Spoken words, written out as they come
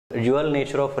dual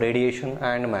nature of radiation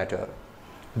and matter.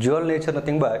 Dual nature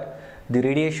nothing but the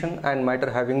radiation and matter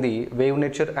having the wave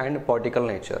nature and particle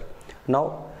nature.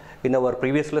 Now in our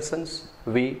previous lessons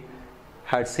we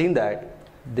had seen that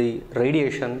the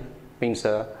radiation means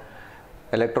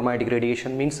electromagnetic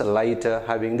radiation means light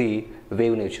having the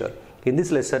wave nature. In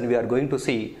this lesson we are going to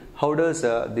see how does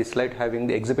this light having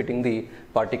the exhibiting the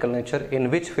particle nature, in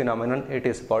which phenomenon it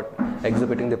is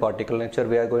exhibiting the particle nature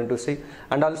we are going to see,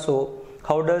 and also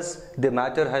how does the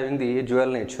matter having the dual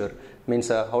nature means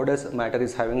how does matter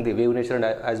is having the wave nature and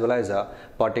as well as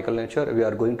particle nature we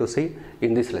are going to see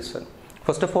in this lesson.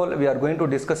 First of all, we are going to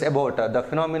discuss about the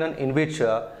phenomenon in which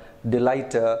the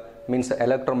light means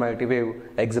electromagnetic wave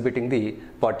exhibiting the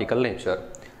particle nature.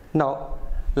 Now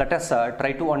let us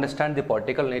try to understand the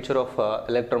particle nature of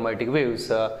electromagnetic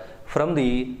waves from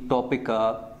the topic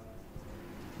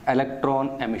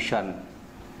electron emission.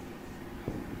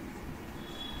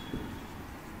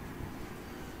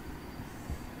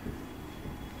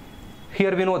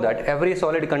 Here we know that every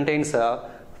solid contains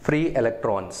free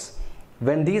electrons.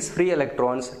 When these free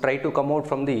electrons try to come out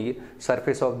from the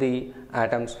surface of the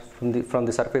atoms, from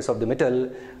the surface of the metal,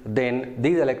 then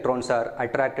these electrons are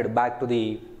attracted back to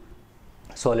the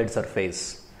solid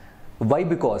surface. Why?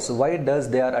 Because why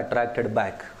does they are attracted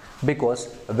back?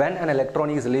 Because when an electron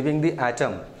is leaving the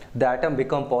atom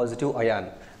become positive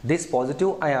ion. This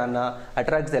positive ion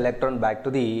attracts the electron back to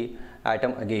the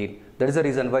atom again. That is the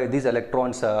reason why these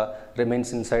electrons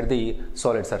remains inside the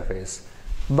solid surface.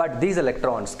 But these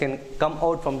electrons can come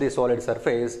out from the solid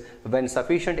surface when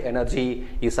sufficient energy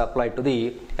is applied to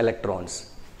the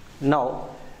electrons. Now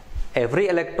every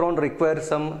electron requires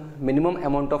some minimum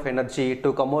amount of energy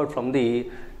to come out from the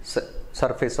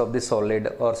surface of the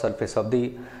solid or surface of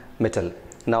the metal.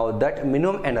 Now that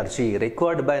minimum energy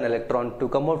required by an electron to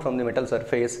come out from the metal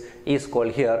surface is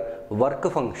called here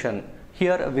work function.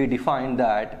 Here we define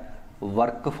that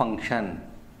work function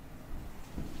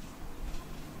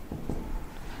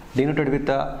denoted with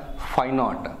a phi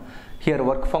naught. Here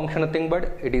work function nothing but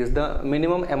it is the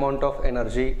minimum amount of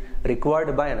energy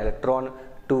required by an electron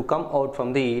to come out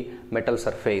from the metal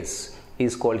surface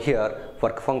is called here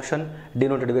work function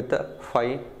denoted with a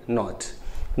phi naught.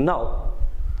 Now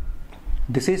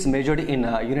this is measured in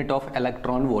a unit of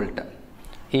electron volt.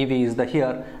 EV is the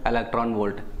here electron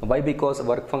volt. Why? Because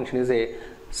work function is a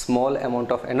small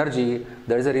amount of energy.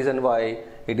 There is a reason why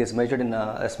it is measured in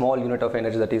a small unit of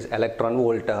energy, that is electron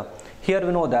volt. Here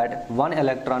we know that 1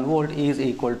 electron volt is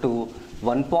equal to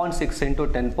 1.6 into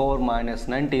 10 power minus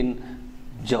 19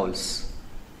 joules.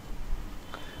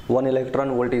 1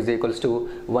 electron volt is equals to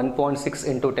 1.6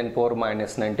 into 10 power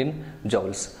minus 19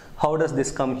 joules. How does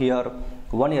this come here?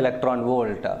 1 electron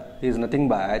volt is nothing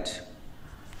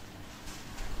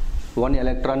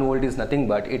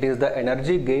but it is the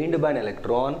energy gained by an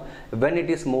electron when it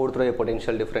is moved through a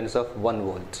potential difference of 1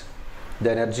 volt.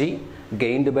 The energy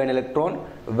gained by an electron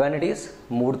when it is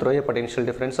moved through a potential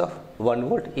difference of 1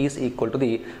 volt is equal to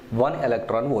the 1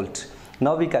 electron volt.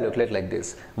 Now we calculate like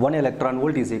this. 1 electron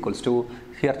volt is equals to,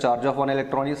 here charge of 1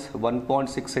 electron is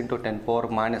 1.6 into 10 power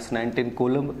minus 19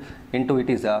 coulomb into it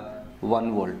is a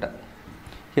 1 volt.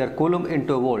 Here coulomb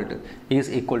into volt is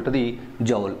equal to the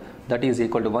joule, that is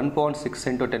equal to 1.6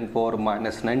 into 10 power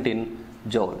minus 19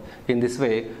 joule. In this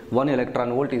way 1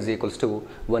 electron volt is equals to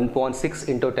 1.6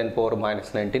 into 10 power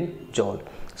minus 19 joule.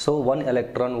 So 1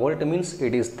 electron volt means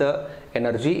it is the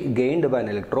energy gained by an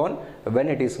electron when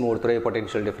it is moved through a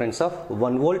potential difference of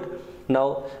 1 volt.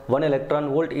 Now 1 electron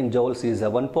volt in joules is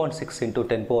 1.6 into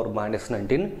 10 power minus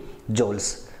 19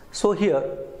 joules. So here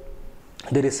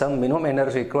there is some minimum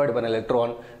energy required by an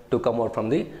electron to come out from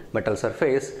the metal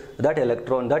surface. That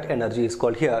energy is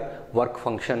called here work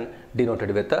function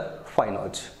denoted with a phi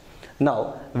naught.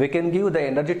 Now we can give the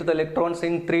energy to the electrons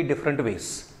in 3 different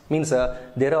ways. Means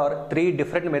there are 3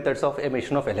 different methods of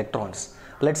emission of electrons.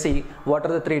 Let's see what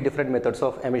are the 3 different methods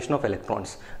of emission of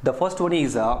electrons. The first one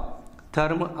is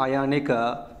thermionic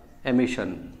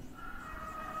emission.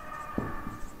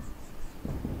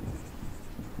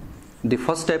 The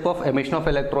first type of emission of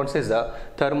electrons is the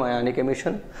thermionic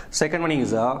emission. Second one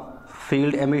is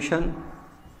field emission.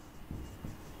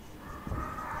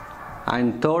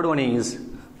 And third one is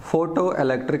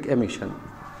photoelectric emission.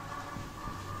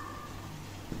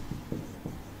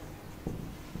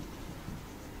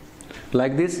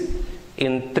 Like this,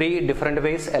 in 3 different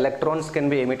ways electrons can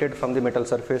be emitted from the metal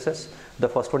surfaces. The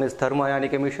first one is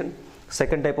thermionic emission.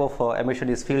 Second type of emission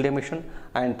is field emission,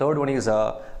 and third one is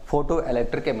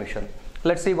photoelectric emission.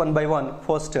 Let's see one by one.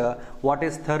 First, what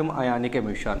is thermionic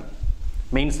emission?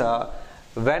 Means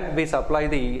when we supply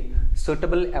the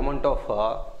suitable amount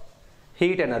of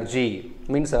heat energy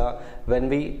means when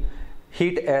we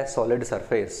heat a solid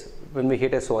surface, when we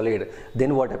heat a solid,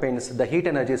 then what happens, the heat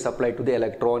energy is supplied to the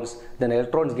electrons, then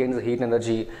electrons gains the heat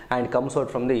energy and comes out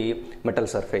from the metal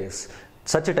surface.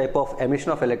 Such a type of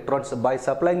emission of electrons by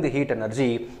supplying the heat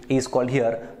energy is called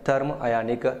here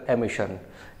thermionic emission.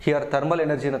 Here thermal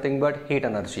energy nothing but heat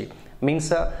energy,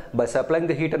 means by supplying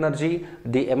the heat energy,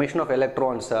 the emission of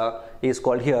electrons is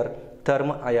called here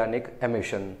thermionic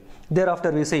emission.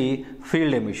 Thereafter we see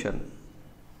field emission.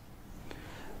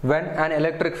 When an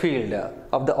electric field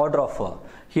of the order of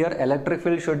here electric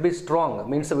field should be strong,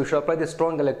 means we should apply the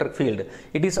strong electric field.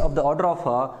 It is of the order of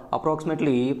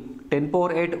approximately 10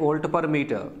 power 8 volt per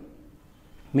meter.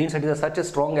 Means it is such a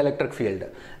strong electric field.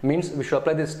 Means we should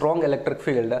apply this strong electric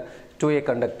field to a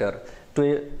conductor, to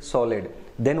a solid.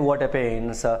 Then what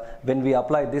happens, when we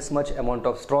apply this much amount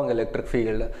of strong electric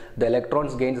field, the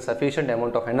electrons gain sufficient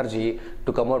amount of energy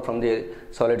to come out from the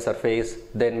solid surface,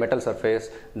 then metal surface,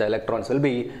 the electrons will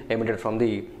be emitted from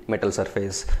the metal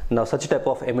surface. Now such type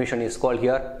of emission is called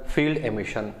here field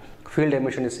emission. Field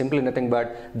emission is simply nothing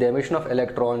but the emission of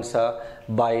electrons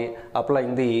by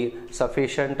applying the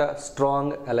sufficient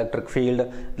strong electric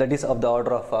field, that is of the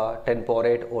order of 10 power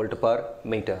 8 volt per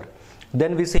meter.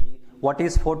 Then we see what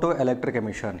is photoelectric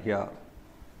emission here.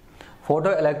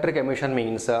 Photoelectric emission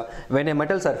means when a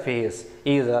metal surface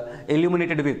is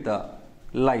illuminated with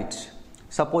light.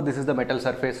 Suppose this is the metal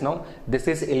surface now, this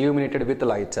is illuminated with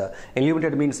light.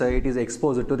 Illuminated means it is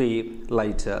exposed to the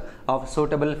light of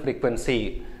suitable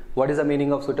frequency. What is the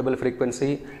meaning of suitable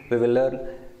frequency? We will learn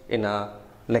in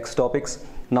next topics.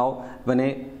 Now when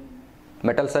a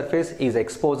metal surface is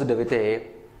exposed with a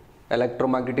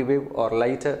electromagnetic wave or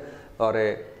light or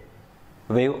a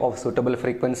wave of suitable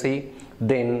frequency,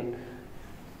 then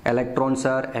electrons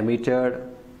are emitted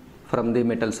from the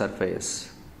metal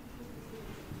surface.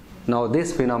 Now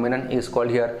this phenomenon is called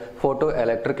here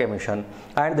photoelectric emission,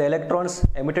 and the electrons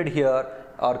emitted here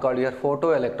are called here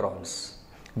photoelectrons.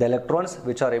 The electrons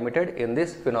which are emitted in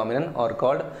this phenomenon are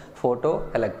called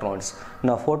photoelectrons.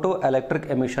 Now photoelectric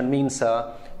emission means it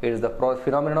is the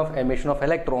phenomenon of emission of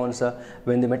electrons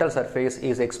when the metal surface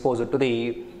is exposed to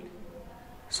the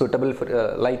suitable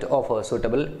light of a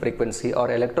suitable frequency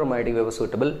or electromagnetic wave of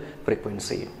suitable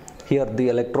frequency. Here the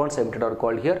electrons emitted are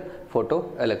called here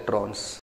photoelectrons.